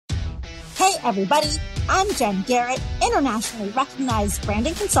Hey everybody, I'm Jen Garrett, internationally recognized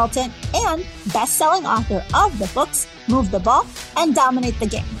branding consultant and best-selling author of the books Move the Ball and Dominate the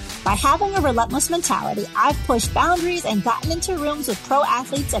Game. By having a relentless mentality, I've pushed boundaries and gotten into rooms with pro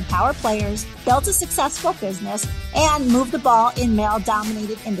athletes and power players, built a successful business, and moved the ball in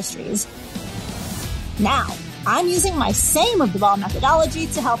male-dominated industries. Now, I'm using my same Move the Ball methodology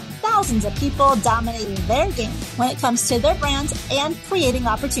to help thousands of people dominate their game when it comes to their brands and creating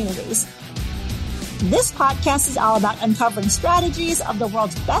opportunities. This podcast is all about uncovering strategies of the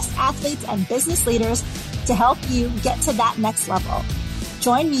world's best athletes and business leaders to help you get to that next level.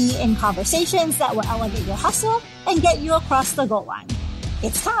 Join me in conversations that will elevate your hustle and get you across the goal line.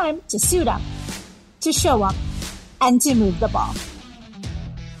 It's time to suit up, to show up, and to move the ball.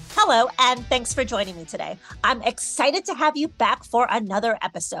 Hello, and thanks for joining me today. I'm excited to have you back for another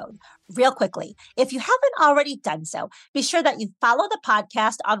episode. Real quickly, if you haven't already done so, be sure that you follow the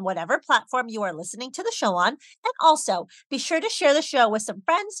podcast on whatever platform you are listening to the show on, and also be sure to share the show with some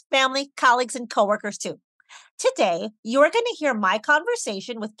friends, family, colleagues, and coworkers too. Today, you are going to hear my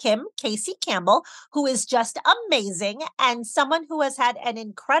conversation with Kim Casey Campbell, who is just amazing and someone who has had an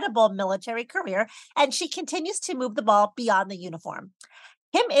incredible military career, and she continues to move the ball beyond the uniform.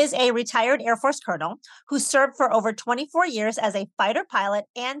 Kim is a retired Air Force colonel who served for over 24 years as a fighter pilot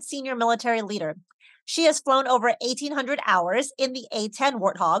and senior military leader. She has flown over 1,800 hours in the A-10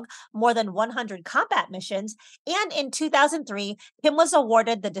 Warthog, more than 100 combat missions, and in 2003, Kim was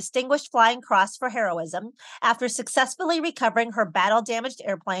awarded the Distinguished Flying Cross for heroism after successfully recovering her battle-damaged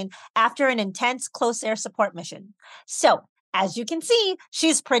airplane after an intense close air support mission. So, as you can see,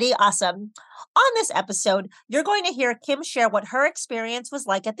 she's pretty awesome. On this episode, you're going to hear Kim share what her experience was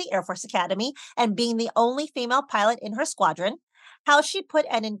like at the Air Force Academy and being the only female pilot in her squadron, how she put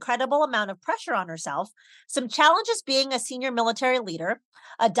an incredible amount of pressure on herself, some challenges being a senior military leader,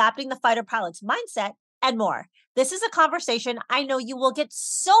 adopting the fighter pilot's mindset, and more. This is a conversation I know you will get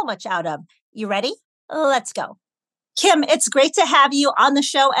so much out of. You ready? Let's go. Kim, it's great to have you on the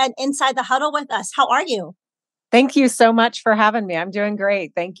show and inside the huddle with us. How are you? Thank you so much for having me. I'm doing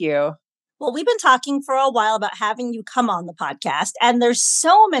great. Thank you. Well, we've been talking for a while about having you come on the podcast, and there's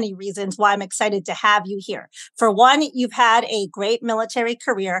so many reasons why I'm excited to have you here. For one, you've had a great military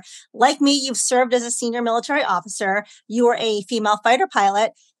career. Like me, you've served as a senior military officer. You are a female fighter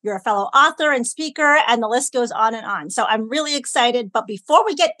pilot. You're a fellow author and speaker, and the list goes on and on. So I'm really excited. But before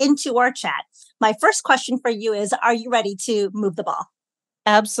we get into our chat, my first question for you is, are you ready to move the ball?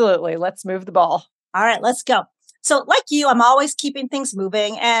 Absolutely. Let's move the ball. All right, let's go. So like you, I'm always keeping things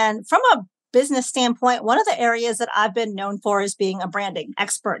moving. And from a business standpoint, one of the areas that I've been known for is being a branding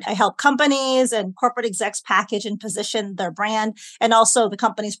expert. I help companies and corporate execs package and position their brand and also the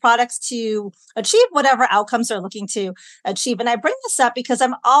company's products to achieve whatever outcomes they're looking to achieve. And I bring this up because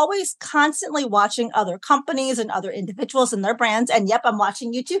I'm always constantly watching other companies and other individuals and their brands. And yep, I'm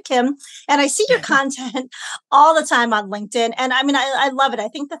watching you too, Kim. And I see your content all the time on LinkedIn. And I mean, I love it. I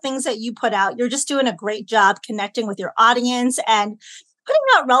think the things that you put out, you're just doing a great job connecting with your audience and putting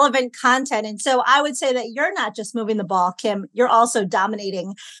out relevant content. And so I would say that you're not just moving the ball, Kim, you're also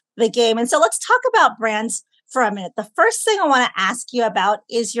dominating the game. And so let's talk about brands for a minute. The first thing I want to ask you about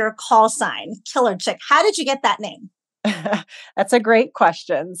is your call sign, Killer Chick. How did you get that name? That's a great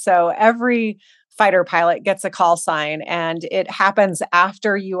question. So every fighter pilot gets a call sign, and it happens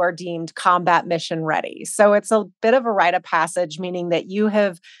after you are deemed combat mission ready. So it's a bit of a rite of passage, meaning that you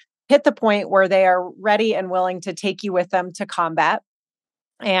have hit the point where they are ready and willing to take you with them to combat.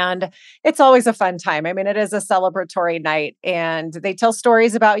 And it's always a fun time. I mean, it is a celebratory night and they tell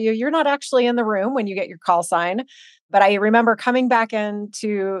stories about you. You're not actually in the room when you get your call sign, but I remember coming back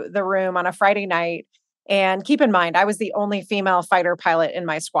into the room on a Friday night. And keep in mind, I was the only female fighter pilot in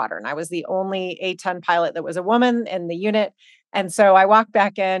my squadron. I was the only A-10 pilot that was a woman in the unit. And so I walked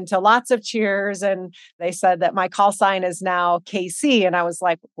back in to lots of cheers and they said that my call sign is now KC. And I was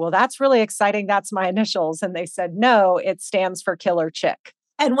like, well, that's really exciting. That's my initials. And they said, no, it stands for Killer Chick.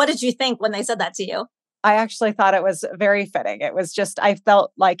 And what did you think when they said that to you? I actually thought it was very fitting. It was just, I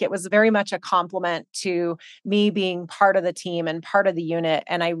felt like it was very much a compliment to me being part of the team and part of the unit.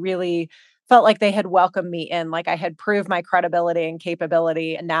 And I really felt like they had welcomed me in, like I had proved my credibility and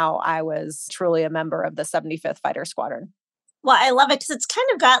capability. And now I was truly a member of the 75th Fighter Squadron. Well, I love it because it's kind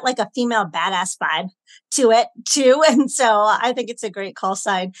of got like a female badass vibe to it too. And so I think it's a great call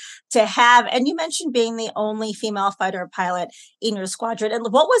sign to have. And you mentioned being the only female fighter pilot in your squadron. And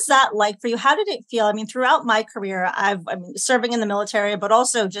what was that like for you? How did it feel? I mean, throughout my career, I'm serving in the military, but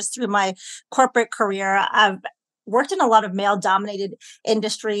also just through my corporate career, I've worked in a lot of male dominated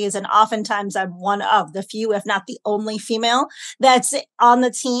industries. And oftentimes I'm one of the few, if not the only female that's on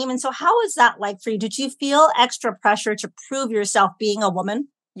the team. And so, how is that like for you? Did you feel extra pressure to prove yourself being a woman?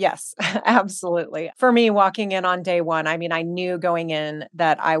 Yes, absolutely. For me, walking in on day one, I mean, I knew going in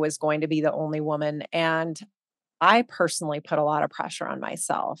that I was going to be the only woman. And I personally put a lot of pressure on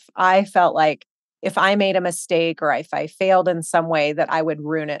myself. I felt like if I made a mistake or if I failed in some way, that I would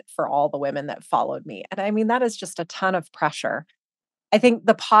ruin it for all the women that followed me. And I mean, that is just a ton of pressure. I think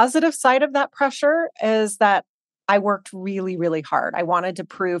the positive side of that pressure is that I worked really, really hard. I wanted to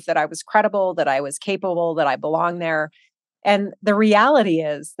prove that I was credible, that I was capable, that I belong there. And the reality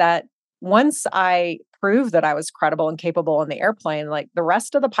is that once I proved that I was credible and capable in the airplane, like the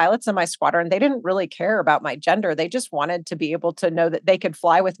rest of the pilots in my squadron, they didn't really care about my gender. They just wanted to be able to know that they could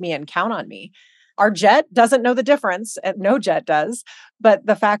fly with me and count on me. Our jet doesn't know the difference, and no jet does. But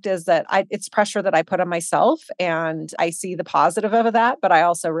the fact is that it's pressure that I put on myself, and I see the positive of that. But I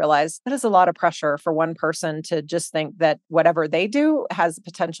also realize that is a lot of pressure for one person to just think that whatever they do has the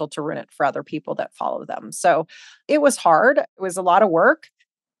potential to ruin it for other people that follow them. So it was hard. It was a lot of work,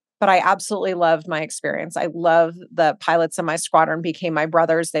 but I absolutely loved my experience. I love the pilots in my squadron became my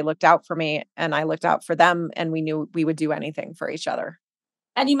brothers. They looked out for me and I looked out for them, and we knew we would do anything for each other.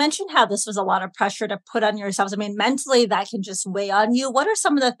 And you mentioned how this was a lot of pressure to put on yourselves. I mean, mentally, that can just weigh on you. What are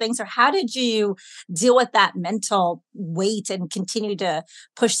some of the things, or how did you deal with that mental weight and continue to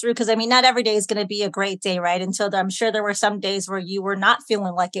push through? Because I mean, not every day is going to be a great day, right? And so I'm sure there were some days where you were not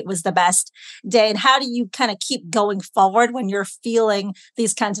feeling like it was the best day. And how do you kind of keep going forward when you're feeling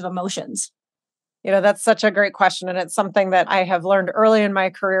these kinds of emotions? That's such a great question. And it's something that I have learned early in my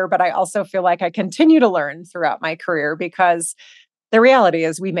career, but I also feel like I continue to learn throughout my career because the reality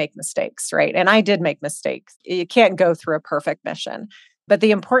is we make mistakes, right? And I did make mistakes. You can't go through a perfect mission. But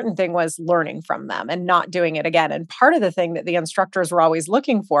the important thing was learning from them and not doing it again. And part of the thing that the instructors were always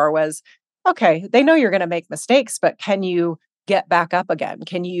looking for was, okay, they know you're going to make mistakes, but can you get back up again?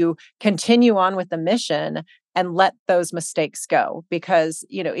 Can you continue on with the mission and let those mistakes go? Because,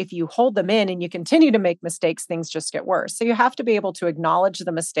 if you hold them in and you continue to make mistakes, things just get worse. So you have to be able to acknowledge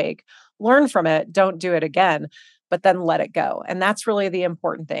the mistake, learn from it, don't do it again, but then let it go. And that's really the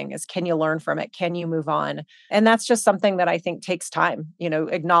important thing is, can you learn from it? Can you move on? And that's just something that I think takes time,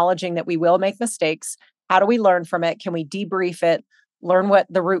 acknowledging that we will make mistakes. How do we learn from it? Can we debrief it? Learn what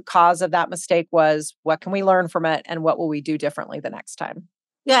the root cause of that mistake was? What can we learn from it? And what will we do differently the next time?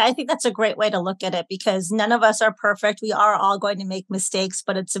 Yeah, I think that's a great way to look at it because none of us are perfect. We are all going to make mistakes,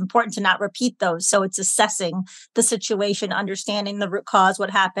 but it's important to not repeat those. So it's assessing the situation, understanding the root cause,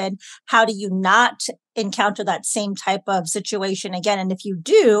 what happened. How do you not encounter that same type of situation again? And if you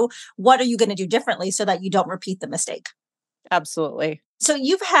do, what are you going to do differently so that you don't repeat the mistake? Absolutely. So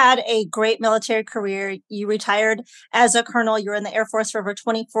you've had a great military career. You retired as a colonel. You were in the Air Force for over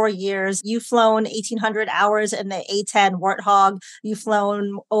 24 years. You've flown 1,800 hours in the A-10 Warthog. You've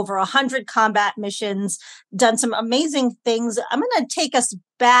flown over 100 combat missions, done some amazing things. I'm going to take us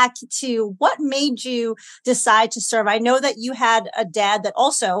back to what made you decide to serve. I know that you had a dad that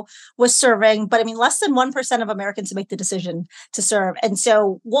also was serving, but I mean, less than 1% of Americans make the decision to serve. And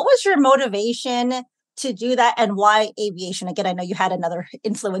so what was your motivation to do that, and why aviation? Again, I know you had another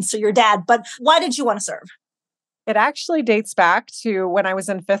influence through your dad, but why did you want to serve? It actually dates back to when I was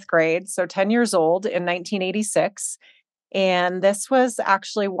in fifth grade, so 10 years old in 1986. And this was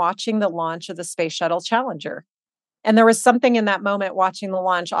actually watching the launch of the Space Shuttle Challenger. And there was something in that moment watching the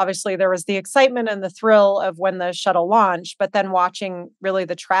launch. Obviously, there was the excitement and the thrill of when the shuttle launched, but then watching really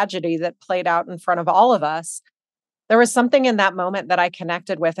the tragedy that played out in front of all of us. There was something in that moment that I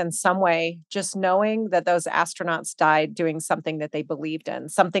connected with in some way, just knowing that those astronauts died doing something that they believed in,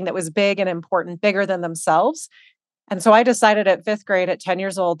 something that was big and important, bigger than themselves. And so I decided at fifth grade at 10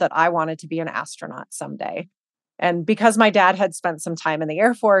 years old that I wanted to be an astronaut someday. And because my dad had spent some time in the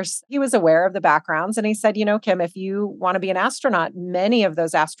Air Force, he was aware of the backgrounds. And he said, Kim, if you want to be an astronaut, many of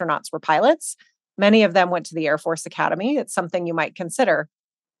those astronauts were pilots. Many of them went to the Air Force Academy. It's something you might consider.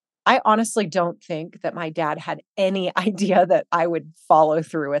 I honestly don't think that my dad had any idea that I would follow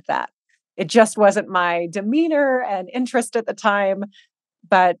through with that. It just wasn't my demeanor and interest at the time,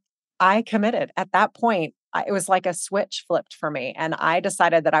 but I committed. At that point, it was like a switch flipped for me. And I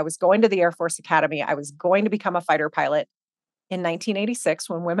decided that I was going to the Air Force Academy. I was going to become a fighter pilot in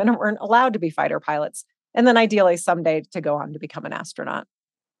 1986 when women weren't allowed to be fighter pilots. And then ideally someday to go on to become an astronaut.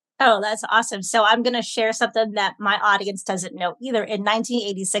 Oh, that's awesome. So I'm going to share something that my audience doesn't know either. In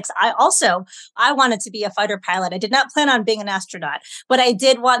 1986, I wanted to be a fighter pilot. I did not plan on being an astronaut, but I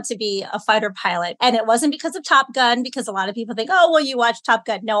did want to be a fighter pilot. And it wasn't because of Top Gun, because a lot of people think, oh, well, you watched Top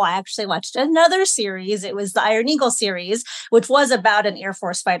Gun. No, I actually watched another series. It was the Iron Eagle series, which was about an Air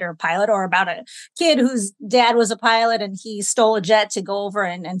Force fighter pilot, or about a kid whose dad was a pilot and he stole a jet to go over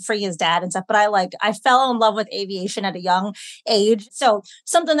and free his dad and stuff. But I fell in love with aviation at a young age. So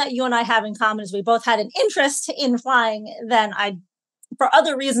something that you and I have in common is we both had an interest in flying. Then for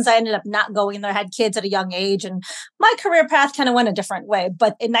other reasons, I ended up not going there. I had kids at a young age, and my career path kind of went a different way.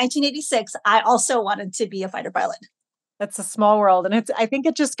 But in 1986, I also wanted to be a fighter pilot. It's a small world. And I think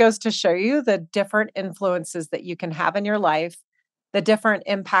it just goes to show you the different influences that you can have in your life, the different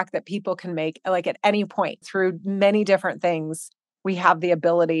impact that people can make, like at any point through many different things. We have the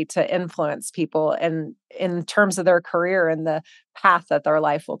ability to influence people and in terms of their career and the path that their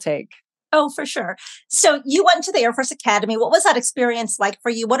life will take. Oh, for sure. So you went to the Air Force Academy. What was that experience like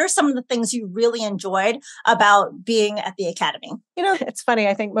for you? What are some of the things you really enjoyed about being at the academy? It's funny.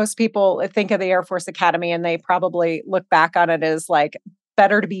 I think most people think of the Air Force Academy and they probably look back on it as like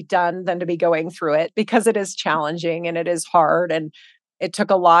better to be done than to be going through it, because it is challenging and it is hard. And it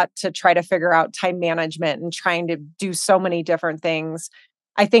took a lot to try to figure out time management and trying to do so many different things.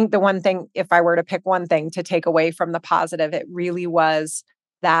 I think the one thing, if I were to pick one thing to take away from the positive, it really was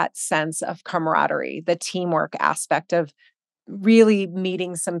that sense of camaraderie, the teamwork aspect of really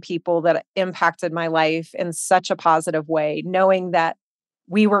meeting some people that impacted my life in such a positive way, knowing that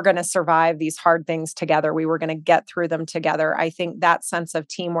we were going to survive these hard things together. We were going to get through them together. I think that sense of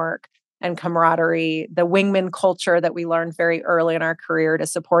teamwork and camaraderie, the wingman culture that we learned very early in our career to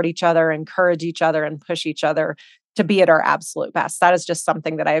support each other, encourage each other, and push each other to be at our absolute best. That is just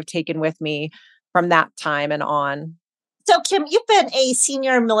something that I have taken with me from that time and on. So, Kim, you've been a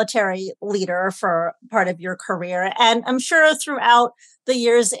senior military leader for part of your career. And I'm sure throughout the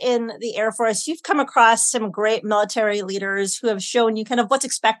years in the Air Force, you've come across some great military leaders who have shown you kind of what's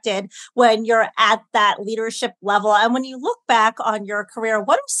expected when you're at that leadership level. And when you look back on your career,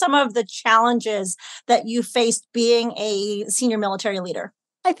 what are some of the challenges that you faced being a senior military leader?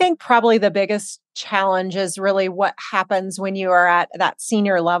 I think probably the biggest challenge is really what happens when you are at that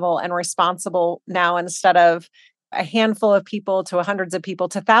senior level and responsible now, instead of a handful of people to hundreds of people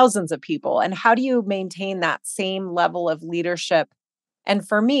to thousands of people. And how do you maintain that same level of leadership? And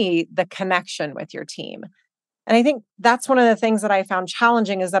for me, the connection with your team. And I think that's one of the things that I found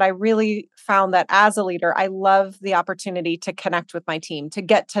challenging, is that I really found that as a leader, I love the opportunity to connect with my team, to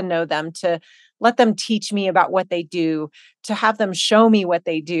get to know them, to let them teach me about what they do, to have them show me what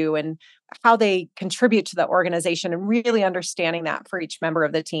they do and how they contribute to the organization, and really understanding that for each member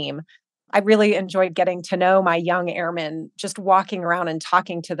of the team. I really enjoyed getting to know my young airmen, just walking around and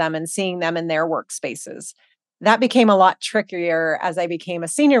talking to them and seeing them in their workspaces. That became a lot trickier as I became a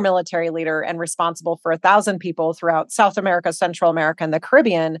senior military leader and responsible for 1,000 people throughout South America, Central America, and the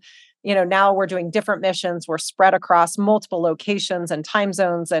Caribbean. Now we're doing different missions. We're spread across multiple locations and time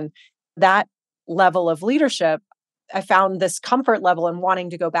zones. And that level of leadership, I found this comfort level in wanting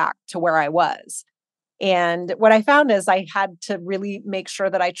to go back to where I was. And what I found is I had to really make sure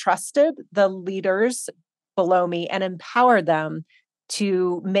that I trusted the leaders below me and empower them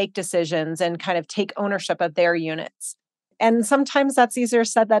to make decisions and kind of take ownership of their units. And sometimes that's easier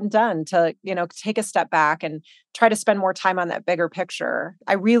said than done, to, take a step back and try to spend more time on that bigger picture.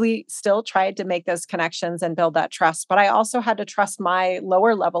 I really still tried to make those connections and build that trust, but I also had to trust my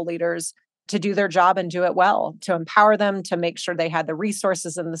lower level leaders to do their job and do it well, to empower them, to make sure they had the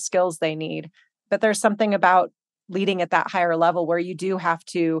resources and the skills they need. But there's something about leading at that higher level where you do have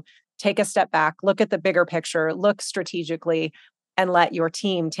to take a step back, look at the bigger picture, look strategically, and let your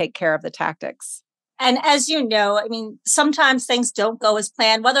team take care of the tactics. And as you know, I mean, sometimes things don't go as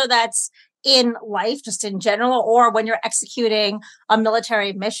planned, whether that's in life, just in general, or when you're executing a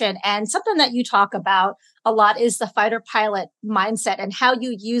military mission. And something that you talk about a lot is the fighter pilot mindset and how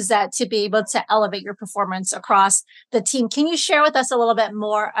you use that to be able to elevate your performance across the team. Can you share with us a little bit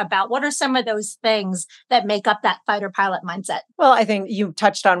more about what are some of those things that make up that fighter pilot mindset? Well, I think you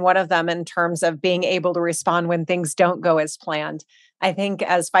touched on one of them in terms of being able to respond when things don't go as planned. I think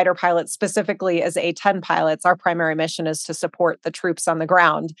as fighter pilots, specifically as A-10 pilots, our primary mission is to support the troops on the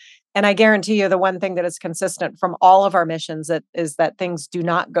ground. And I guarantee you the one thing that is consistent from all of our missions is that things do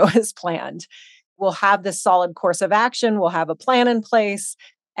not go as planned. We'll have this solid course of action, we'll have a plan in place,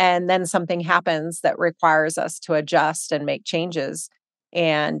 and then something happens that requires us to adjust and make changes.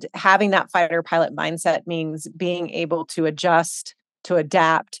 And having that fighter pilot mindset means being able to adjust, to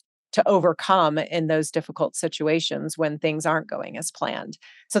adapt, to overcome in those difficult situations when things aren't going as planned.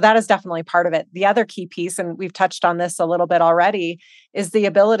 So that is definitely part of it. The other key piece, and we've touched on this a little bit already, is the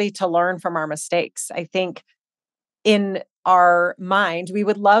ability to learn from our mistakes. I think in our mind, we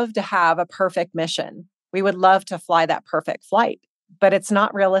would love to have a perfect mission. We would love to fly that perfect flight, but it's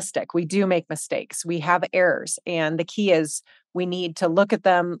not realistic. We do make mistakes. We have errors. And the key is we need to look at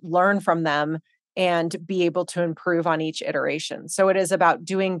them, learn from them, and be able to improve on each iteration. So it is about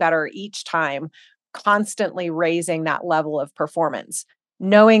doing better each time, constantly raising that level of performance,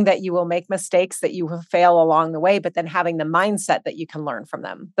 knowing that you will make mistakes, that you will fail along the way, but then having the mindset that you can learn from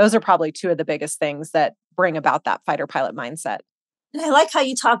them. Those are probably two of the biggest things that bring about that fighter pilot mindset. And I like how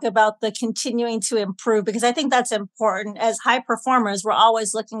you talk about the continuing to improve, because I think that's important. As high performers, we're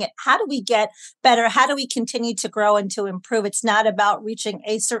always looking at how do we get better? How do we continue to grow and to improve? It's not about reaching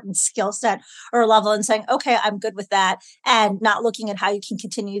a certain skill set or level and saying, okay, I'm good with that, and not looking at how you can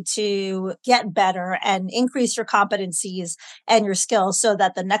continue to get better and increase your competencies and your skills so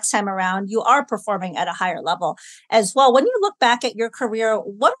that the next time around you are performing at a higher level as well. When you look back at your career,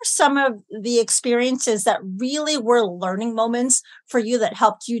 what are some of the experiences that really were learning moments for you that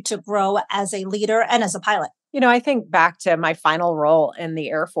helped you to grow as a leader and as a pilot? I think back to my final role in the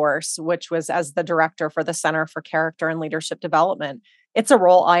Air Force, which was as the director for the Center for Character and Leadership Development. It's a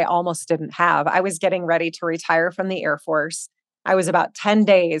role I almost didn't have. I was getting ready to retire from the Air Force. I was about 10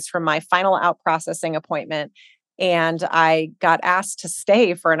 days from my final out processing appointment, and I got asked to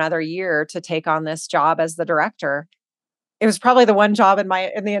stay for another year to take on this job as the director. It was probably the one job in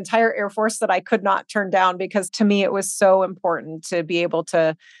the entire Air Force that I could not turn down, because to me it was so important to be able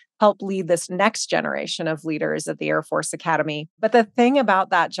to help lead this next generation of leaders at the Air Force Academy. But the thing about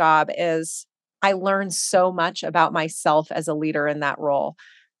that job is I learned so much about myself as a leader in that role.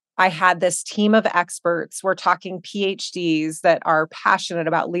 I had this team of experts. We're talking PhDs that are passionate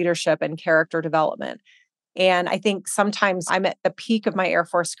about leadership and character development. And I think sometimes I'm at the peak of my Air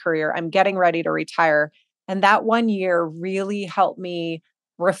Force career. I'm getting ready to retire. And that one year really helped me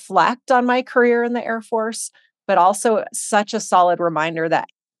reflect on my career in the Air Force, but also such a solid reminder that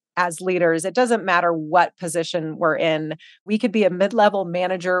as leaders, it doesn't matter what position we're in. We could be a mid-level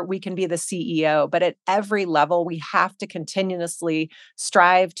manager, we can be the CEO, but at every level, we have to continuously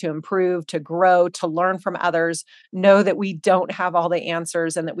strive to improve, to grow, to learn from others, know that we don't have all the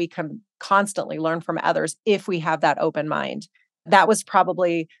answers and that we can constantly learn from others if we have that open mind. That was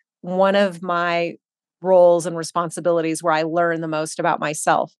probably one of my roles and responsibilities where I learn the most about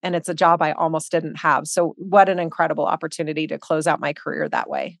myself. And it's a job I almost didn't have. So what an incredible opportunity to close out my career that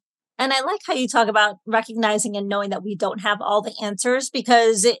way. And I like how you talk about recognizing and knowing that we don't have all the answers,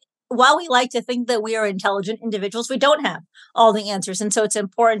 because while we like to think that we are intelligent individuals, we don't have all the answers. And so it's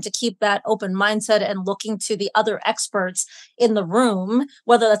important to keep that open mindset and looking to the other experts in the room,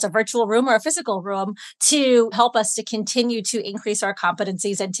 whether that's a virtual room or a physical room, to help us to continue to increase our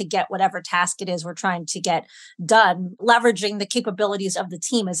competencies and to get whatever task it is we're trying to get done, leveraging the capabilities of the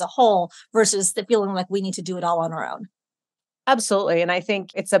team as a whole versus the feeling like we need to do it all on our own. Absolutely. And I think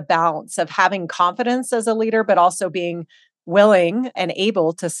it's a balance of having confidence as a leader, but also being willing and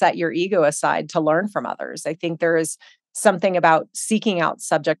able to set your ego aside to learn from others. I think there is something about seeking out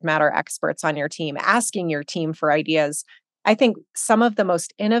subject matter experts on your team, asking your team for ideas. I think some of the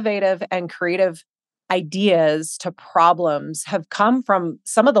most innovative and creative ideas to problems have come from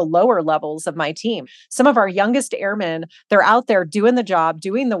some of the lower levels of my team. Some of our youngest airmen, they're out there doing the job,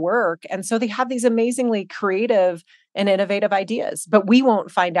 doing the work. And so they have these amazingly creative and innovative ideas, but we won't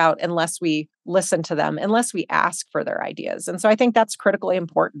find out unless we listen to them, unless we ask for their ideas. And so I think that's critically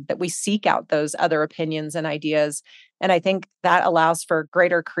important that we seek out those other opinions and ideas. And I think that allows for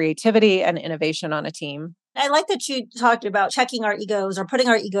greater creativity and innovation on a team. I like that you talked about checking our egos or putting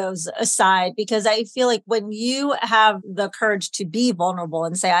our egos aside, because I feel like when you have the courage to be vulnerable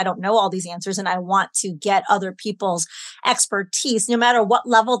and say, I don't know all these answers and I want to get other people's expertise, no matter what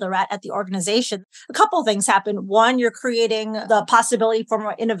level they're at the organization, a couple of things happen. One, you're creating the possibility for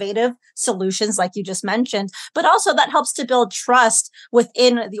more innovative solutions, like you just mentioned, but also that helps to build trust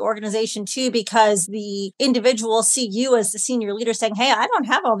within the organization too, because the individuals see you as the senior leader saying, hey, I don't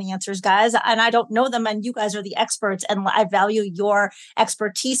have all the answers, guys, and I don't know them, and you guys are the experts, and I value your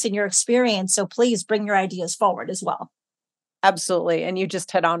expertise and your experience. So please bring your ideas forward as well. Absolutely. And you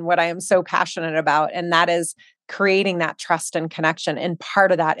just hit on what I am so passionate about, and that is creating that trust and connection. And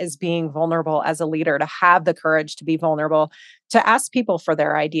part of that is being vulnerable as a leader, to have the courage to be vulnerable, to ask people for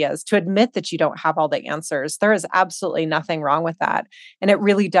their ideas, to admit that you don't have all the answers. There is absolutely nothing wrong with that. And it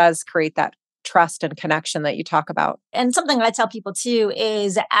really does create that trust and connection that you talk about. And something I tell people too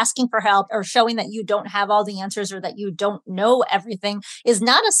is asking for help or showing that you don't have all the answers or that you don't know everything is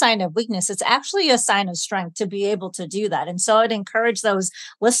not a sign of weakness. It's actually a sign of strength to be able to do that. And so I'd encourage those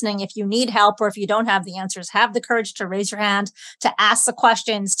listening, if you need help or if you don't have the answers, have the courage to raise your hand, to ask the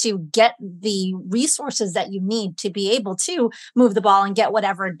questions, to get the resources that you need to be able to move the ball and get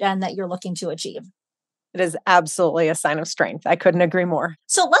whatever done that you're looking to achieve. It is absolutely a sign of strength. I couldn't agree more.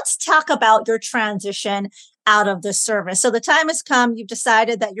 So let's talk about your transition out of the service. So the time has come. You've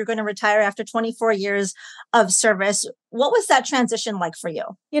decided that you're going to retire after 24 years of service. What was that transition like for you?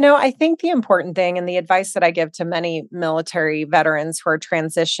 I think the important thing and the advice that I give to many military veterans who are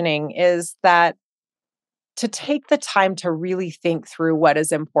transitioning is that to take the time to really think through what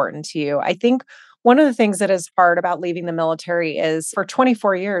is important to you. I think one of the things that is hard about leaving the military is for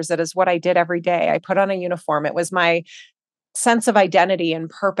 24 years, it is what I did every day. I put on a uniform. It was my sense of identity and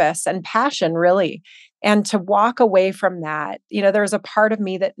purpose and passion, really. And to walk away from that, there's a part of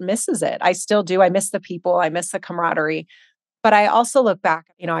me that misses it. I still do. I miss the people. I miss the camaraderie. But I also look back,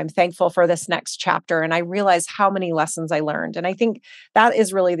 I'm thankful for this next chapter and I realize how many lessons I learned. And I think that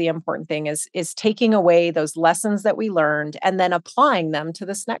is really the important thing is taking away those lessons that we learned and then applying them to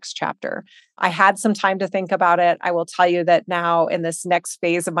this next chapter. I had some time to think about it. I will tell you that now in this next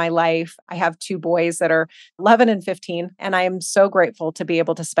phase of my life, I have two boys that are 11 and 15, and I am so grateful to be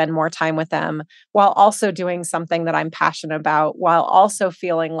able to spend more time with them while also doing something that I'm passionate about, while also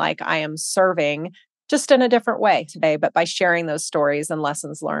feeling like I am serving just in a different way today, but by sharing those stories and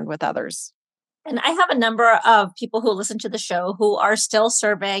lessons learned with others. And I have a number of people who listen to the show who are still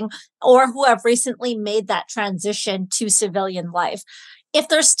serving or who have recently made that transition to civilian life. If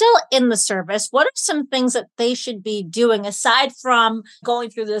they're still in the service, what are some things that they should be doing aside from going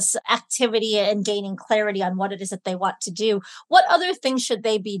through this activity and gaining clarity on what it is that they want to do? What other things should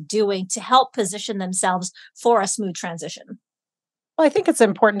they be doing to help position themselves for a smooth transition? Well, I think it's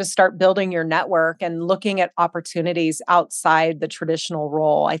important to start building your network and looking at opportunities outside the traditional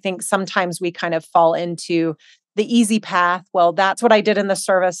role. I think sometimes we kind of fall into the easy path. Well, that's what I did in the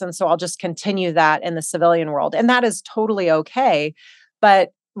service. And so I'll just continue that in the civilian world. And that is totally okay. But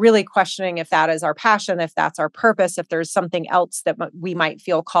really questioning if that is our passion, if that's our purpose, if there's something else that we might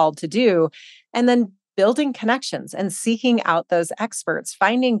feel called to do. And then building connections and seeking out those experts,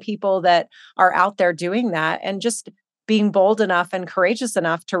 finding people that are out there doing that and just being bold enough and courageous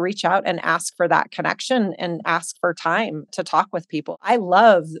enough to reach out and ask for that connection and ask for time to talk with people. I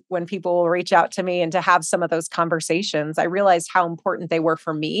love when people will reach out to me and to have some of those conversations. I realized how important they were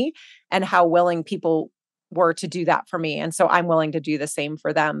for me and how willing people were to do that for me. And so I'm willing to do the same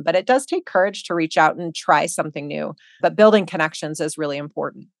for them. But it does take courage to reach out and try something new. But building connections is really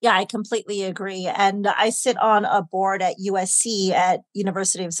important. Yeah, I completely agree. And I sit on a board at USC at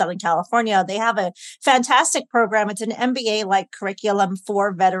University of Southern California. They have a fantastic program. It's an MBA-like curriculum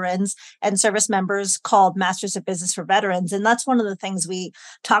for veterans and service members called Masters of Business for Veterans. And that's one of the things we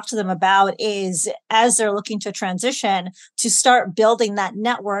talk to them about is as they're looking to transition, to start building that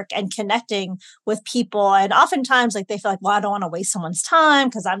network and connecting with people. And oftentimes, they feel like, well, I don't want to waste someone's time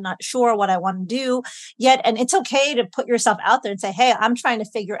because I'm not sure what I want to do yet. And it's okay to put yourself out there and say, hey, I'm trying to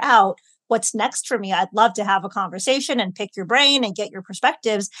figure out what's next for me. I'd love to have a conversation and pick your brain and get your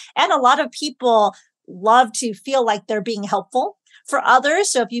perspectives. And a lot of people love to feel like they're being helpful for others.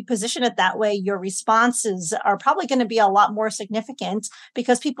 So if you position it that way, your responses are probably going to be a lot more significant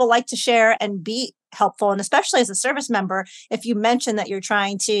because people like to share and be helpful. And especially as a service member, if you mention that you're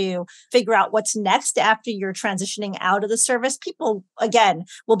trying to figure out what's next after you're transitioning out of the service, people, again,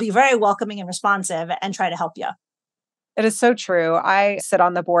 will be very welcoming and responsive and try to help you. It is so true. I sit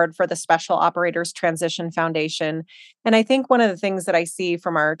on the board for the Special Operators Transition Foundation. And I think one of the things that I see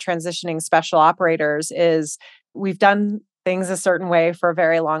from our transitioning special operators is we've done things a certain way for a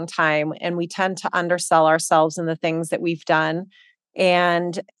very long time, and we tend to undersell ourselves in the things that we've done.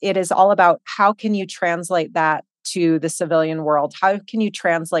 And it is all about how can you translate that to the civilian world? How can you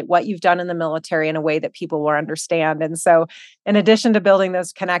translate what you've done in the military in a way that people will understand? And so, in addition to building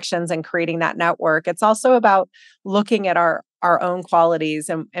those connections and creating that network, it's also about looking at our own qualities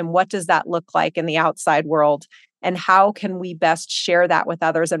and what does that look like in the outside world? And how can we best share that with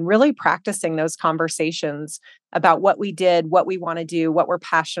others and really practicing those conversations about what we did, what we want to do, what we're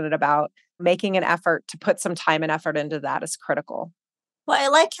passionate about, making an effort to put some time and effort into that is critical. Well, I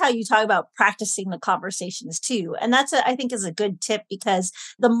like how you talk about practicing the conversations too. And that's, I think, is a good tip because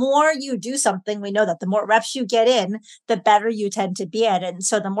the more you do something, we know that the more reps you get in, the better you tend to be at it. And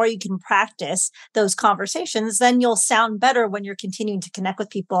so the more you can practice those conversations, then you'll sound better when you're continuing to connect with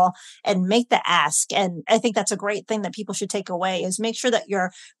people and make the ask. And I think that's a great thing that people should take away is make sure that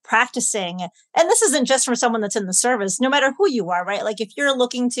you're practicing. And this isn't just from someone that's in the service, no matter who you are, right? Like if you're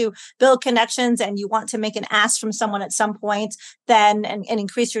looking to build connections and you want to make an ask from someone at some point, then and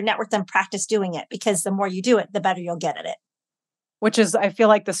increase your network, then practice doing it because the more you do it, the better you'll get at it. Which is, I feel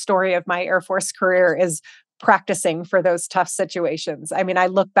like the story of my Air Force career is practicing for those tough situations. I mean, I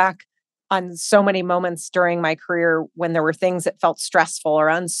look back on so many moments during my career when there were things that felt stressful or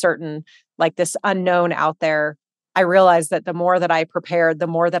uncertain, like this unknown out there. I realized that the more that I prepared, the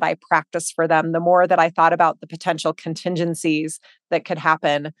more that I practiced for them, the more that I thought about the potential contingencies that could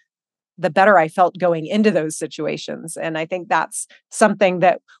happen, the better I felt going into those situations. And I think that's something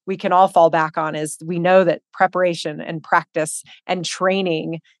that we can all fall back on is we know that preparation and practice and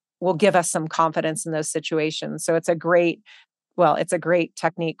training will give us some confidence in those situations. So it's a great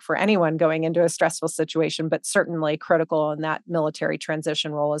technique for anyone going into a stressful situation, but certainly critical in that military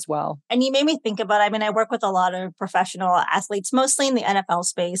transition role as well. And you made me think about, I mean, I work with a lot of professional athletes, mostly in the NFL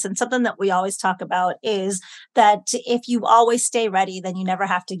space. And something that we always talk about is that if you always stay ready, then you never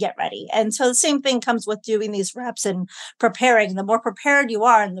have to get ready. And so the same thing comes with doing these reps and preparing. The more prepared you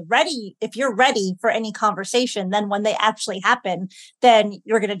are and if you're ready for any conversation, then when they actually happen, then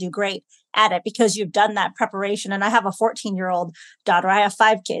you're going to do great at it because you've done that preparation. And I have a 14-year-old daughter. I have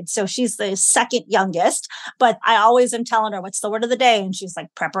 5 kids. So she's the second youngest, but I always am telling her, what's the word of the day? And she's like,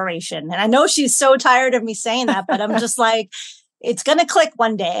 preparation. And I know she's so tired of me saying that, but I'm just like, it's going to click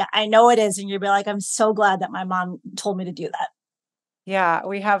one day. I know it is. And you'll be like, I'm so glad that my mom told me to do that. Yeah,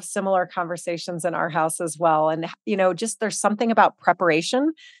 we have similar conversations in our house as well. And, just there's something about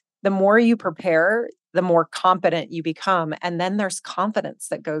preparation. The more you prepare, the more competent you become. And then there's confidence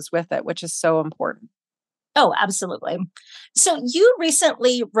that goes with it, which is so important. Oh, absolutely. So you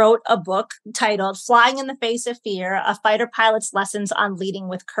recently wrote a book titled Flying in the Face of Fear, A Fighter Pilot's Lessons on Leading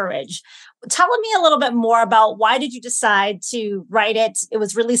with Courage. Tell me a little bit more about why did you decide to write it? It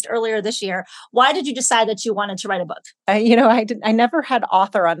was released earlier this year. Why did you decide that you wanted to write a book? I never had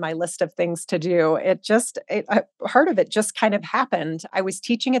author on my list of things to do. Part of it just kind of happened. I was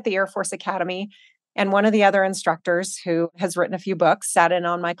teaching at the Air Force Academy, and one of the other instructors who has written a few books sat in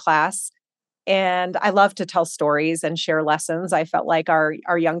on my class. And I love to tell stories and share lessons. I felt like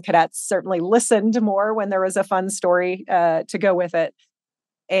our young cadets certainly listened more when there was a fun story to go with it.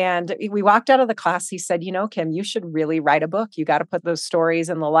 And we walked out of the class. He said, Kim, you should really write a book. You got to put those stories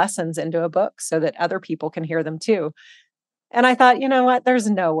and the lessons into a book so that other people can hear them too. And I thought, you know what? There's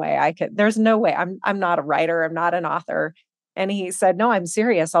no way I could. There's no way. I'm not a writer. I'm not an author. And he said, no, I'm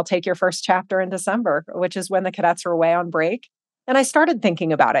serious. I'll take your first chapter in December, which is when the cadets were away on break. And I started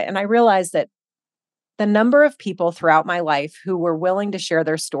thinking about it. And I realized that the number of people throughout my life who were willing to share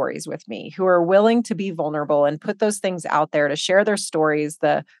their stories with me, who are willing to be vulnerable and put those things out there to share their stories,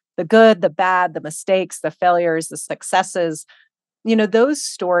 the good, the bad, the mistakes, the failures, the successes, those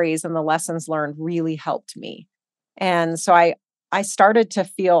stories and the lessons learned really helped me. And so I started to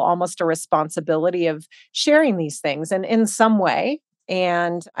feel almost a responsibility of sharing these things and in some way.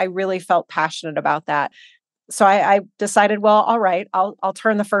 And I really felt passionate about that. So I decided, well, all right, I'll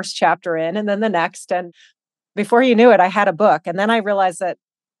turn the first chapter in and then the next. And before you knew it, I had a book. And then I realized that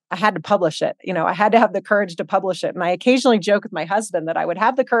I had to publish it. I had to have the courage to publish it. And I occasionally joke with my husband that I would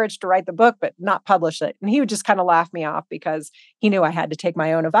have the courage to write the book, but not publish it. And he would just kind of laugh me off because he knew I had to take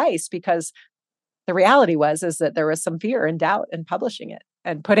my own advice because the reality is that there was some fear and doubt in publishing it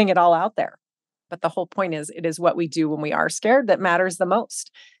and putting it all out there. But the whole point is it is what we do when we are scared that matters the most.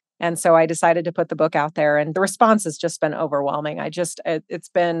 And so I decided to put the book out there and the response has just been overwhelming. It's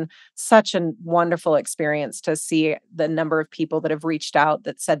been such a wonderful experience to see the number of people that have reached out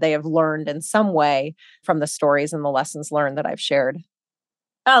that said they have learned in some way from the stories and the lessons learned that I've shared.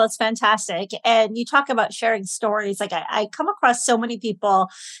 Oh, that's fantastic. And you talk about sharing stories. Like I come across so many people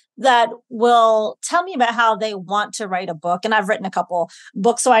that will tell me about how they want to write a book. And I've written a couple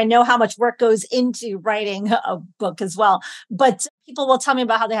books, so I know how much work goes into writing a book as well. But people will tell me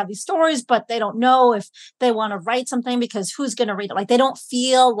about how they have these stories, but they don't know if they want to write something because who's going to read it? Like they don't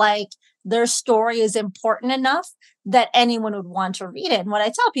feel like their story is important enough that anyone would want to read it. And what I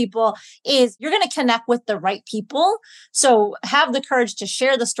tell people is you're going to connect with the right people. So have the courage to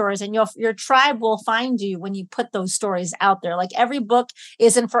share the stories and your tribe will find you when you put those stories out there. Like every book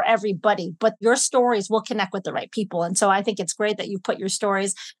isn't for everybody, but your stories will connect with the right people. And so I think it's great that you put your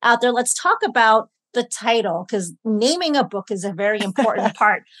stories out there. Let's talk about the title, because naming a book is a very important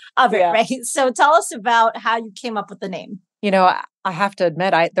part of it, Yeah. right? So tell us about how you came up with the name. I have to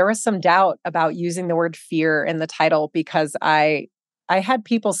admit, there was some doubt about using the word fear in the title because I had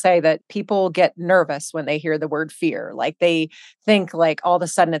people say that people get nervous when they hear the word fear. Like they think like all of a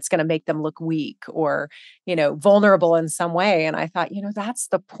sudden it's going to make them look weak or, vulnerable in some way. And I thought, that's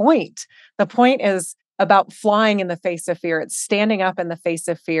the point. The point is about flying in the face of fear. It's standing up in the face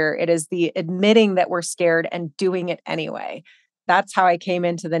of fear. It is the admitting that we're scared and doing it anyway. That's how I came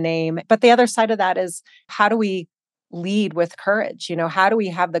into the name. But the other side of that is, how do we lead with courage? How do we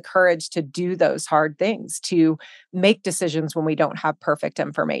have the courage to do those hard things, to make decisions when we don't have perfect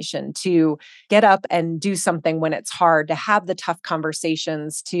information, to get up and do something when it's hard, to have the tough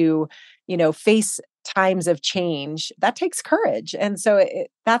conversations, to, face times of change? That takes courage. And so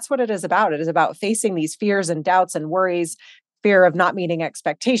that's what it is about. It is about facing these fears and doubts and worries, fear of not meeting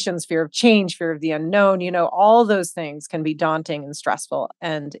expectations, fear of change, fear of the unknown. All those things can be daunting and stressful.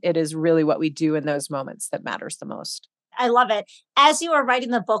 And it is really what we do in those moments that matters the most. I love it. As you were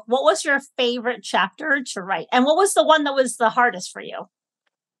writing the book, what was your favorite chapter to write? And what was the one that was the hardest for you?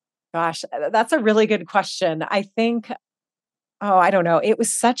 Gosh, that's a really good question. I think, I don't know. It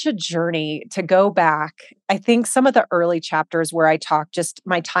was such a journey to go back. I think some of the early chapters where I talk just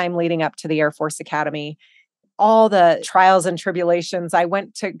my time leading up to the Air Force Academy, all the trials and tribulations, I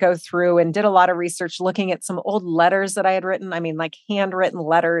went to go through and did a lot of research looking at some old letters that I had written. I mean, like handwritten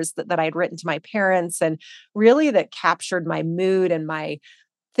letters that I had written to my parents, and really that captured my mood and my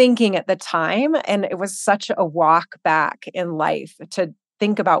thinking at the time. And it was such a walk back in life to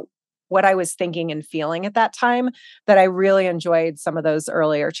think about what I was thinking and feeling at that time that I really enjoyed some of those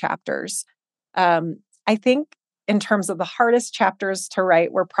earlier chapters. I think in terms of the hardest chapters to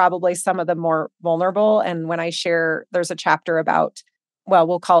write were probably some of the more vulnerable. And when I share, there's a chapter about, well,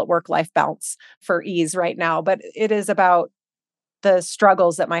 we'll call it work-life balance for ease right now, but it is about the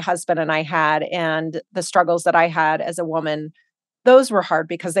struggles that my husband and I had and the struggles that I had as a woman. Those were hard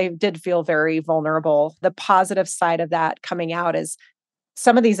because they did feel very vulnerable. The positive side of that coming out is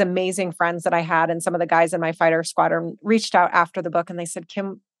some of these amazing friends that I had and some of the guys in my fighter squadron reached out after the book and they said,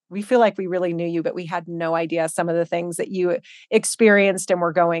 Kim, we feel like we really knew you, but we had no idea some of the things that you experienced and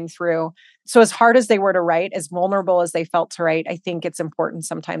were going through. So as hard as they were to write, as vulnerable as they felt to write, I think it's important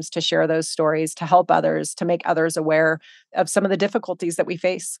sometimes to share those stories, to help others, to make others aware of some of the difficulties that we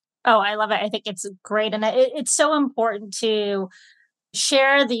face. Oh, I love it. I think it's great. And it's so important to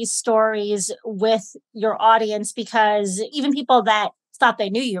share these stories with your audience, because even people that thought they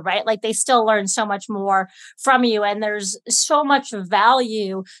knew you, right? Like they still learn so much more from you. And there's so much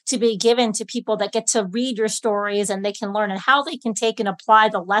value to be given to people that get to read your stories, and they can learn and how they can take and apply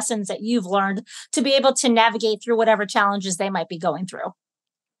the lessons that you've learned to be able to navigate through whatever challenges they might be going through.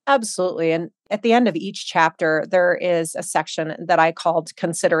 Absolutely. And at the end of each chapter, there is a section that I called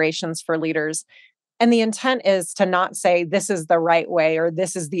Considerations for Leaders. And the intent is to not say this is the right way or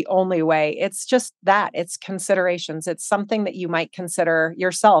this is the only way. It's just that. It's considerations. It's something that you might consider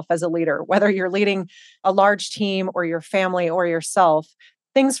yourself as a leader, whether you're leading a large team or your family or yourself,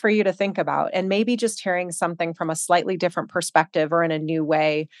 things for you to think about. And maybe just hearing something from a slightly different perspective or in a new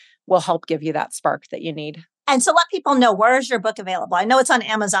way will help give you that spark that you need. And so let people know, where is your book available? I know it's on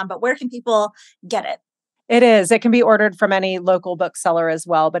Amazon, but where can people get it? It is. It can be ordered from any local bookseller as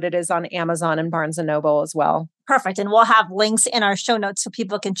well, but it is on Amazon and Barnes & Noble as well. Perfect. And we'll have links in our show notes so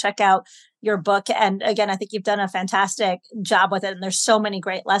people can check out your book. And again, I think you've done a fantastic job with it. And there's so many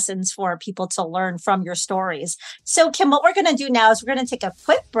great lessons for people to learn from your stories. So Kim, what we're going to do now is we're going to take a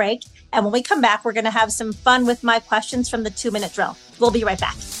quick break. And when we come back, we're going to have some fun with my questions from the 2-minute drill. We'll be right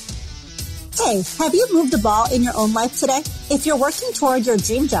back. Hey, have you moved the ball in your own life today? If you're working toward your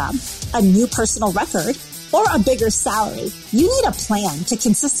dream job, a new personal record, or a bigger salary, you need a plan to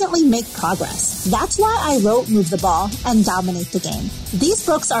consistently make progress. That's why I wrote Move the Ball and Dominate the Game. These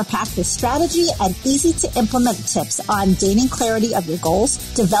books are packed with strategy and easy to implement tips on gaining clarity of your goals,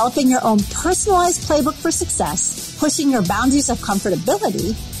 developing your own personalized playbook for success, pushing your boundaries of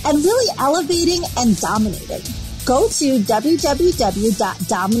comfortability, and really elevating and dominating. Go to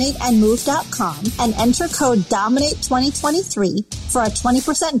www.dominateandmove.com and enter code DOMINATE2023 for a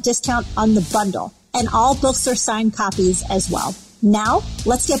 20% discount on the bundle. And all books are signed copies as well. Now,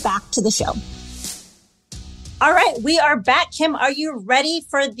 let's get back to the show. All right, we are back. Kim, are you ready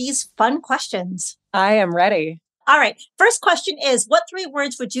for these fun questions? I am ready. All right. First question is, what 3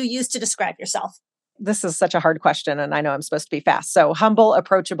 words would you use to describe yourself? This is such a hard question, and I know I'm supposed to be fast. So humble,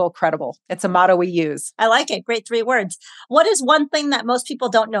 approachable, credible. It's a motto we use. I like it. Great 3 words. What is one thing that most people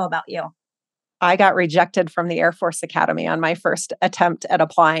don't know about you? I got rejected from the Air Force Academy on my first attempt at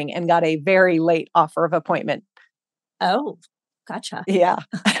applying and got a very late offer of appointment. Oh, gotcha. Yeah.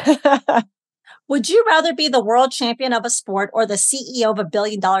 Would you rather be the world champion of a sport or the CEO of a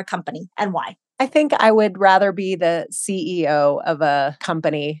billion-dollar company, and why? I think I would rather be the CEO of a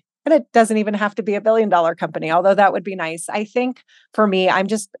company. And it doesn't even have to be a billion-dollar company, although that would be nice. I think for me,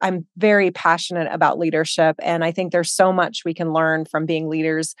 I'm very passionate about leadership. And I think there's so much we can learn from being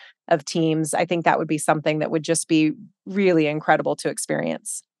leaders of teams. I think that would be something that would just be really incredible to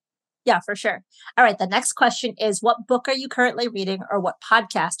experience. Yeah, for sure. All right. The next question is, what book are you currently reading or what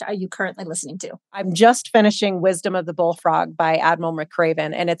podcast are you currently listening to? I'm just finishing Wisdom of the Bullfrog by Admiral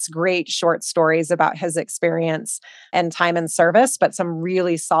McRaven, and it's great short stories about his experience and time in service, but some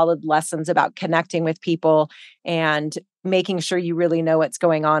really solid lessons about connecting with people and making sure you really know what's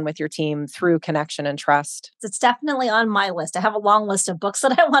going on with your team through connection and trust. It's definitely on my list. I have a long list of books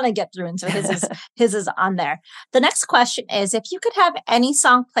that I want to get through, and so his is on there. The next question is, if you could have any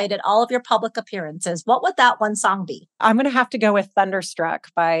song played at all of your public appearances, what would that one song be? I'm going to have to go with Thunderstruck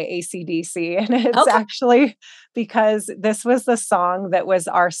by AC/DC. And it's Okay. actually because this was the song that was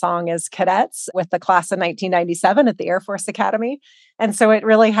our song as cadets with the class of 1997 at the Air Force Academy. And so it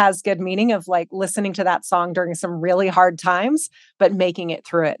really has good meaning of like listening to that song during some really hard times, but making it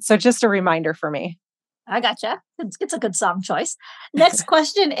through it. So just a reminder for me. I gotcha. It's a good song choice. Next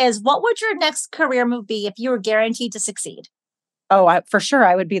question is, what would your next career move be if you were guaranteed to succeed? Oh, for sure.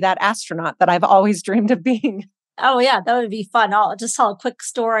 I would be that astronaut that I've always dreamed of being. Oh, yeah, that would be fun. I'll just tell a quick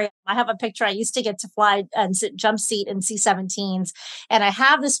story. I have a picture. I used to get to fly and sit jump seat in C-17s. And I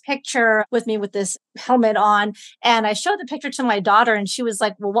have this picture with me with this helmet on. And I showed the picture to my daughter and she was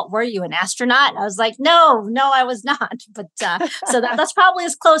like, well, what were you, an astronaut? And I was like, no, I was not. But so that's probably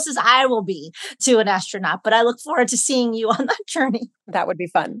as close as I will be to an astronaut. But I look forward to seeing you on that journey. That would be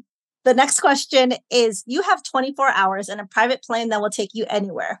fun. The next question is, you have 24 hours and a private plane that will take you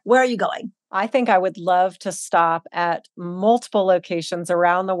anywhere. Where are you going? I think I would love to stop at multiple locations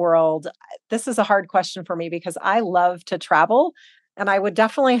around the world. This is a hard question for me because I love to travel, and I would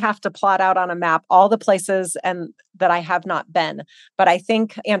definitely have to plot out on a map all the places and that I have not been. But I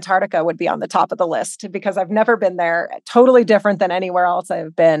think Antarctica would be on the top of the list because I've never been there. Totally different than anywhere else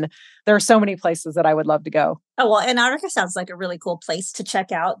I've been. There are so many places that I would love to go. Oh, well, Antarctica sounds like a really cool place to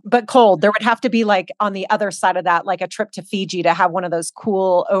check out. But cold. There would have to be like on the other side of that, like a trip to Fiji to have one of those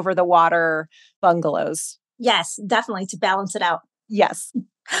cool over the water bungalows. Yes, definitely, to balance it out. Yes.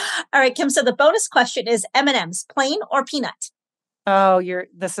 All right, Kim. So the bonus question is M&Ms, plain or peanut? Oh,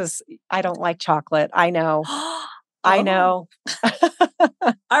 I don't like chocolate. I know. I know.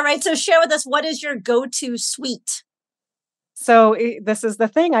 All right. So share with us, what is your go-to sweet? So this is the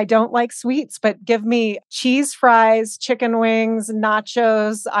thing. I don't like sweets, but give me cheese fries, chicken wings,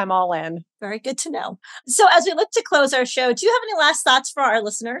 nachos. I'm all in. Very good to know. So as we look to close our show, do you have any last thoughts for our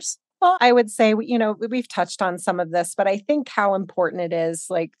listeners? Well, I would say, we've touched on some of this, but I think how important it is,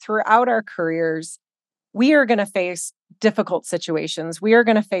 like throughout our careers, we are going to face difficult situations. We are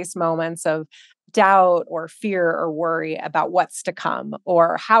going to face moments of doubt or fear or worry about what's to come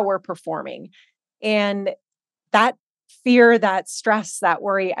or how we're performing. And that fear, that stress, that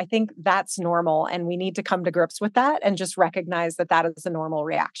worry, I think that's normal. And we need to come to grips with that and just recognize that that is a normal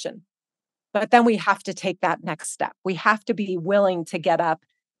reaction. But then we have to take that next step. We have to be willing to get up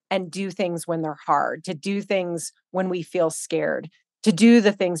and do things when they're hard, to do things when we feel scared, to do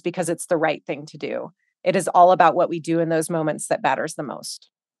the things because it's the right thing to do. It is all about what we do in those moments that matters the most.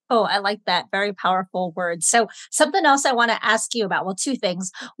 Oh, I like that. Very powerful words. So something else I want to ask you about. Well, two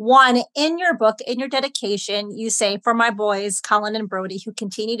things. One, in your book, in your dedication, you say, for my boys, Colin and Brody, who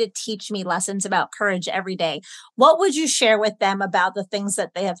continue to teach me lessons about courage every day, what would you share with them about the things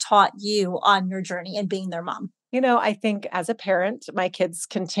that they have taught you on your journey in being their mom? I think as a parent, my kids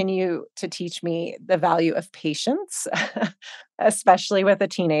continue to teach me the value of patience, especially with a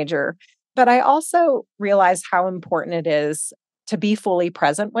teenager. But I also realize how important it is to be fully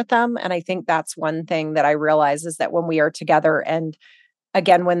present with them. And I think that's one thing that I realize is that when we are together and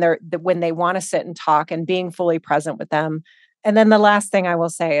again, when they want to sit and talk and being fully present with them. And then the last thing I will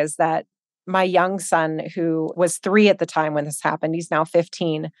say is that my young son, who was 3 at the time when this happened, he's now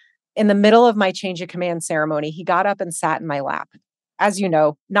 15, in the middle of my change of command ceremony, he got up and sat in my lap. As you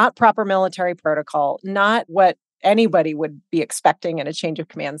know, not proper military protocol, not what anybody would be expecting in a change of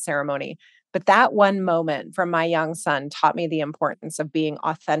command ceremony. But that one moment from my young son taught me the importance of being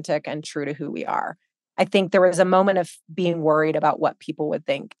authentic and true to who we are. I think there was a moment of being worried about what people would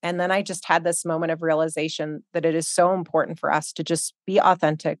think. And then I just had this moment of realization that it is so important for us to just be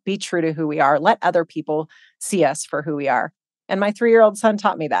authentic, be true to who we are, let other people see us for who we are. And my 3-year-old son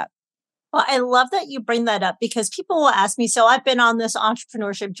taught me that. Well, I love that you bring that up because people will ask me. So I've been on this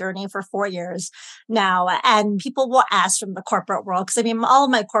entrepreneurship journey for 4 years now, and people will ask from the corporate world, because I mean, all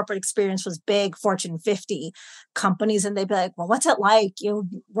of my corporate experience was big Fortune 50 companies. And they'd be like, well, what's it like,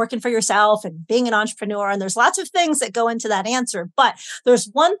 working for yourself and being an entrepreneur? And there's lots of things that go into that answer. But there's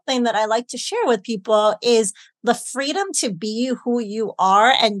one thing that I like to share with people is the freedom to be who you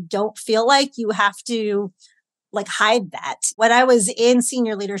are and don't feel like you have to hide that. When I was in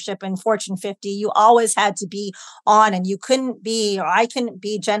senior leadership in Fortune 50, you always had to be on, and I couldn't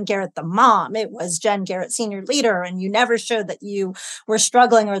be Jen Garrett, the mom. It was Jen Garrett, senior leader. And you never showed that you were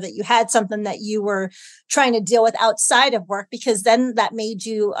struggling or that you had something that you were trying to deal with outside of work, because then that made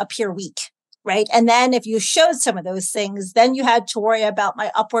you appear weak. Right. And then if you showed some of those things, then you had to worry about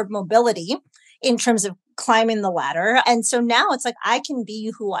my upward mobility in terms of climbing the ladder. And so now it's like, I can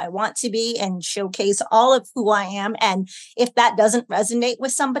be who I want to be and showcase all of who I am. And if that doesn't resonate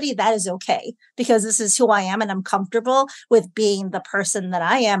with somebody, that is okay, because this is who I am and I'm comfortable with being the person that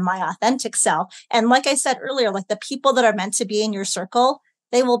I am, my authentic self. And like I said earlier, the people that are meant to be in your circle,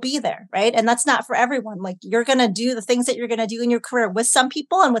 they will be there, right? And that's not for everyone. You're going to do the things that you're going to do in your career with some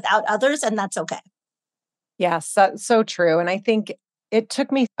people and without others, and that's okay. Yes, that's so true. And I think it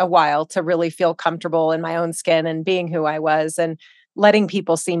took me a while to really feel comfortable in my own skin and being who I was and letting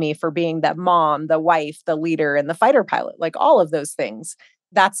people see me for being the mom, the wife, the leader, and the fighter pilot, all of those things.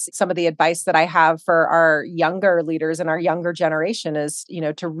 That's some of the advice that I have for our younger leaders and our younger generation is,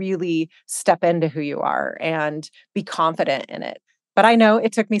 to really step into who you are and be confident in it. But I know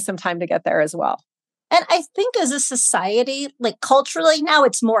it took me some time to get there as well. And I think as a society, culturally now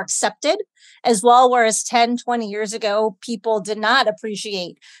it's more accepted as well. Whereas 10, 20 years ago, people did not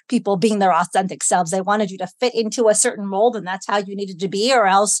appreciate people being their authentic selves. They wanted you to fit into a certain mold, and that's how you needed to be, or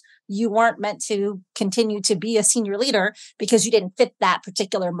else you weren't meant to continue to be a senior leader because you didn't fit that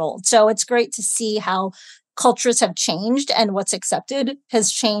particular mold. So it's great to see how cultures have changed and what's accepted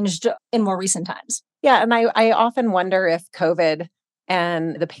has changed in more recent times. Yeah. And I often wonder if COVID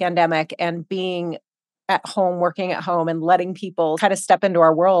and the pandemic and being at home, working at home and letting people kind of step into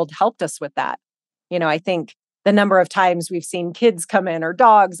our world helped us with that. I think the number of times we've seen kids come in or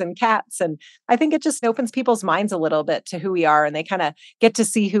dogs and cats, and I think it just opens people's minds a little bit to who we are, and they kind of get to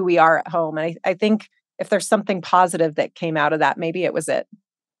see who we are at home. And I think if there's something positive that came out of that, maybe it was it.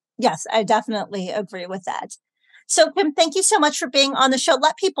 Yes, I definitely agree with that. So Kim, thank you so much for being on the show.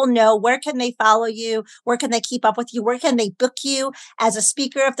 Let people know, where can they follow you? Where can they keep up with you? Where can they book you as a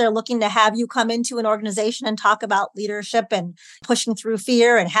speaker if they're looking to have you come into an organization and talk about leadership and pushing through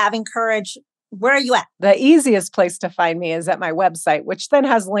fear and having courage? Where are you at? The easiest place to find me is at my website, which then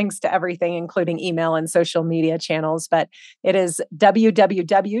has links to everything, including email and social media channels. But it is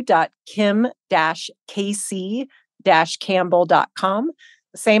www.kim-kc-campbell.com.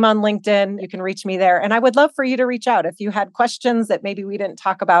 Same on LinkedIn. You can reach me there. And I would love for you to reach out. If you had questions that maybe we didn't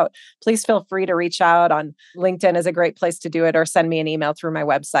talk about, please feel free to reach out. On LinkedIn is a great place to do it, or send me an email through my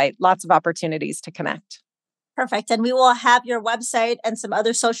website. Lots of opportunities to connect. Perfect. And we will have your website and some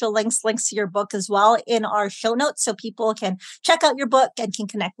other social links to your book as well in our show notes, so people can check out your book and can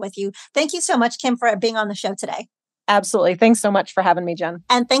connect with you. Thank you so much, Kim, for being on the show today. Absolutely. Thanks so much for having me, Jen.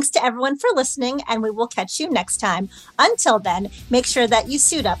 And thanks to everyone for listening, and we will catch you next time. Until then, make sure that you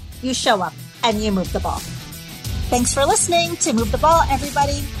suit up, you show up, and you move the ball. Thanks for listening to Move the Ball,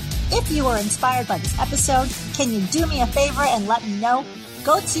 everybody. If you were inspired by this episode, can you do me a favor and let me know?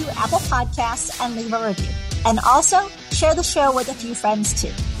 Go to Apple Podcasts and leave a review. And also share the show with a few friends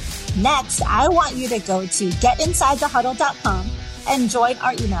too. Next, I want you to go to getinsidethehuddle.com and join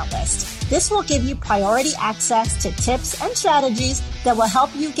our email list. This will give you priority access to tips and strategies that will help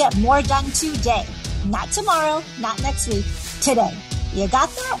you get more done today. Not tomorrow, not next week, today. You got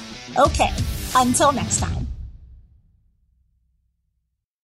that? Okay, until next time.